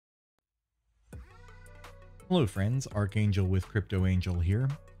Hello friends, Archangel with Crypto Angel here.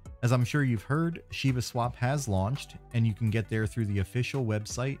 As I'm sure you've heard, ShibaSwap has launched, and you can get there through the official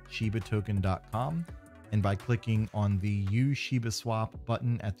website shibatoken.com and by clicking on the Use ShibaSwap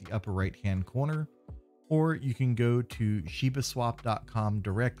button at the upper right hand corner, or you can go to shibaswap.com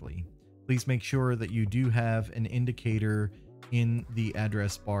directly. Please make sure that you do have an indicator in the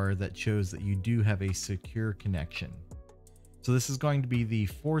address bar that shows that you do have a secure connection. So this is going to be the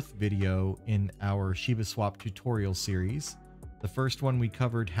fourth video in our ShibaSwap tutorial series. The first one we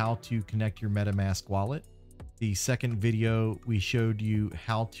covered how to connect your MetaMask wallet. The second video we showed you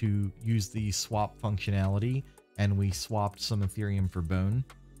how to use the swap functionality, and we swapped some Ethereum for Bone.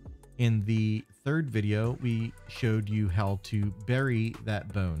 In the third video we showed you how to bury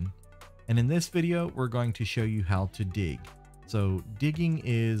that Bone. And in this video we're going to show you how to dig. So digging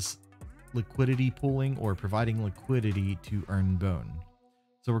is liquidity pooling or providing liquidity to earn Bone.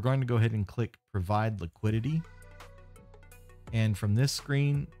 So we're going to go ahead and click provide liquidity. And from this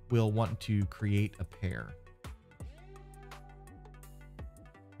screen, we'll want to create a pair.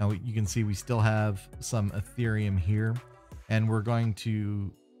 Now you can see we still have some Ethereum here, and we're going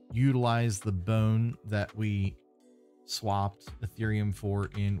to utilize the Bone that we swapped Ethereum for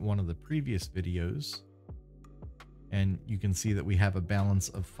in one of the previous videos. And you can see that we have a balance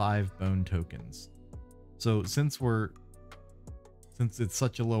of 5 Bone tokens. So since it's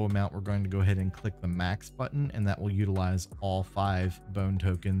such a low amount, we're going to go ahead and click the max button, and that will utilize all 5 Bone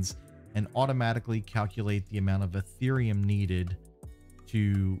tokens and automatically calculate the amount of Ethereum needed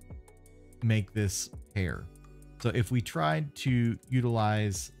to make this pair. So if we tried to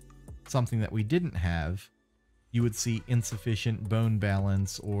utilize something that we didn't have, you would see insufficient Bone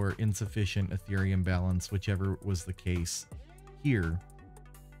balance or insufficient Ethereum balance, whichever was the case here.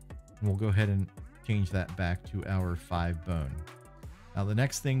 And we'll go ahead and change that back to our 5 Bone. Now the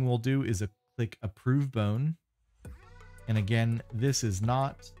next thing we'll do is click approve Bone. And again, this is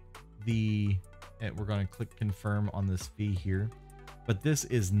not we're going to click confirm on this fee here, but this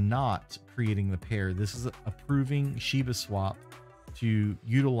is not creating the pair. This is approving ShibaSwap to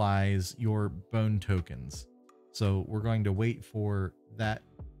utilize your Bone tokens. So we're going to wait for that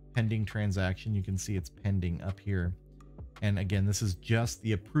pending transaction. You can see it's pending up here. And again, this is just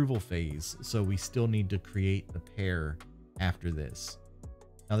the approval phase, so we still need to create the pair after this.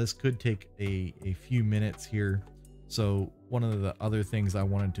 Now this could take a few minutes here. So one of the other things I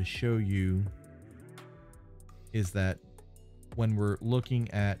wanted to show you is that when we're looking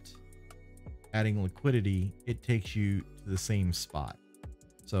at adding liquidity, it takes you to the same spot.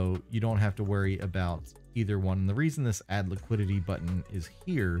 So you don't have to worry about either one. And the reason this add liquidity button is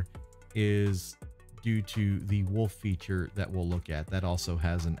here is due to the wolf feature that we'll look at. That also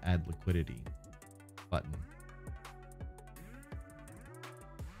has an add liquidity button.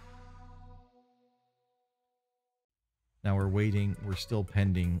 Now we're waiting, we're still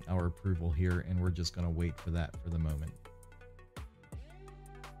pending our approval here, and we're just going to wait for that for the moment.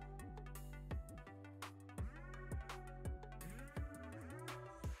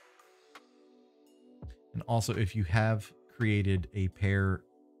 And also, if you have created a pair,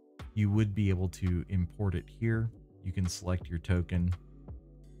 you would be able to import it here. You can select your token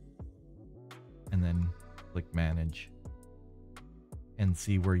and then click manage and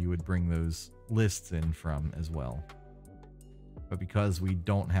see where you would bring those lists in from as well. But because we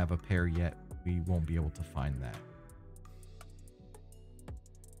don't have a pair yet, we won't be able to find that.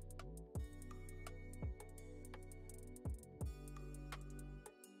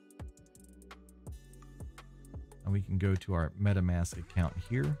 And we can go to our MetaMask account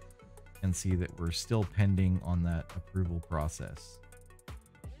here and see that we're still pending on that approval process.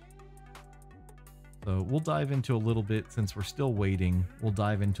 So we'll dive into a little bit, since we're still waiting, we'll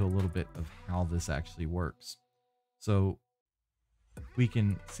dive into a little bit of how this actually works. So we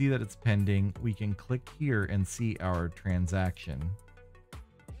can see that it's pending. We can click here and see our transaction.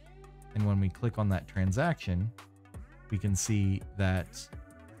 And when we click on that transaction, we can see that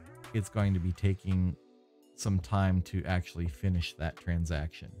it's going to be taking some time to actually finish that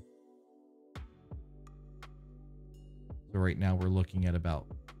transaction. So right now we're looking at about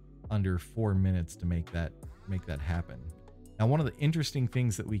under 4 minutes to make that happen. Now, one of the interesting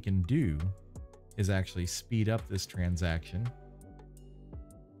things that we can do is actually speed up this transaction.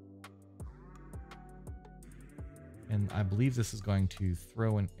 And I believe this is going to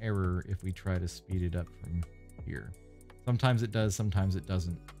throw an error if we try to speed it up from here. Sometimes it does, sometimes it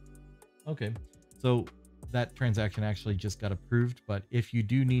doesn't. Okay, so that transaction actually just got approved, but if you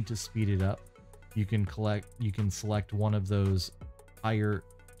do need to speed it up, you can select one of those higher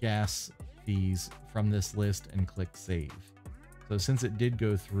gas fees from this list and click save. So since it did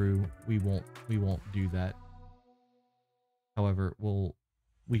go through, we won't do that. However,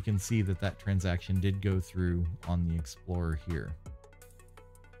 we can see that that transaction did go through on the Explorer here.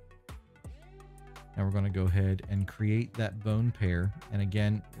 Now we're going to go ahead and create that bone pair. And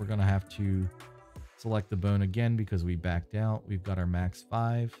again, we're going to have to select the bone again because we backed out. We've got our max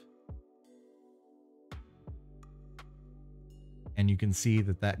 5. And you can see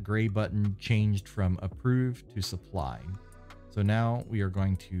that that gray button changed from approve to supply. So now we are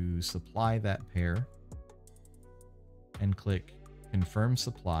going to supply that pair and click confirm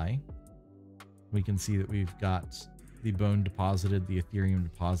supply. We can see that we've got the bone deposited, the Ethereum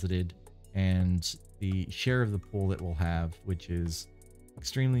deposited, and the share of the pool that we'll have, which is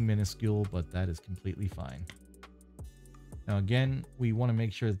extremely minuscule, but that is completely fine. Now again, we want to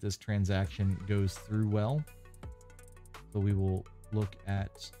make sure that this transaction goes through well. So we will look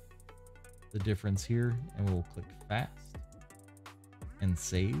at the difference here and we'll click fast and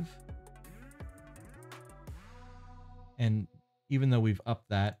save. And even though we've upped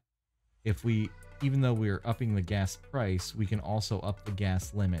that, even though we're upping the gas price, we can also up the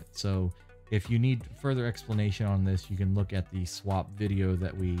gas limit. So if you need further explanation on this, you can look at the swap video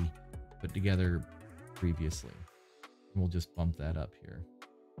that we put together previously. We'll just bump that up here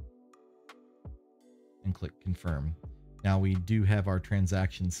and click confirm. Now we do have our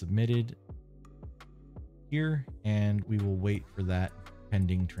transaction submitted here, and we will wait for that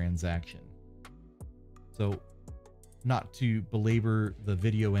pending transaction. So not to belabor the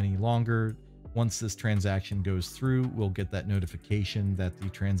video any longer, once this transaction goes through, we'll get that notification that the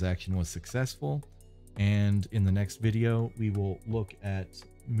transaction was successful. And in the next video, we will look at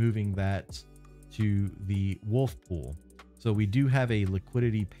moving that to the Wolf pool. So we do have a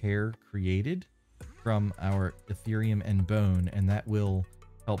liquidity pair created from our Ethereum and Bone, and that will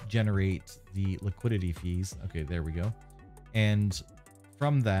help generate the liquidity fees. Okay, there we go. And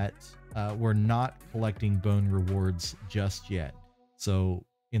from that, we're not collecting Bone rewards just yet. So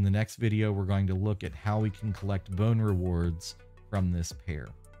in the next video, we're going to look at how we can collect Bone rewards from this pair.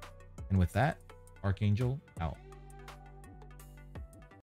 And with that, Archangel out.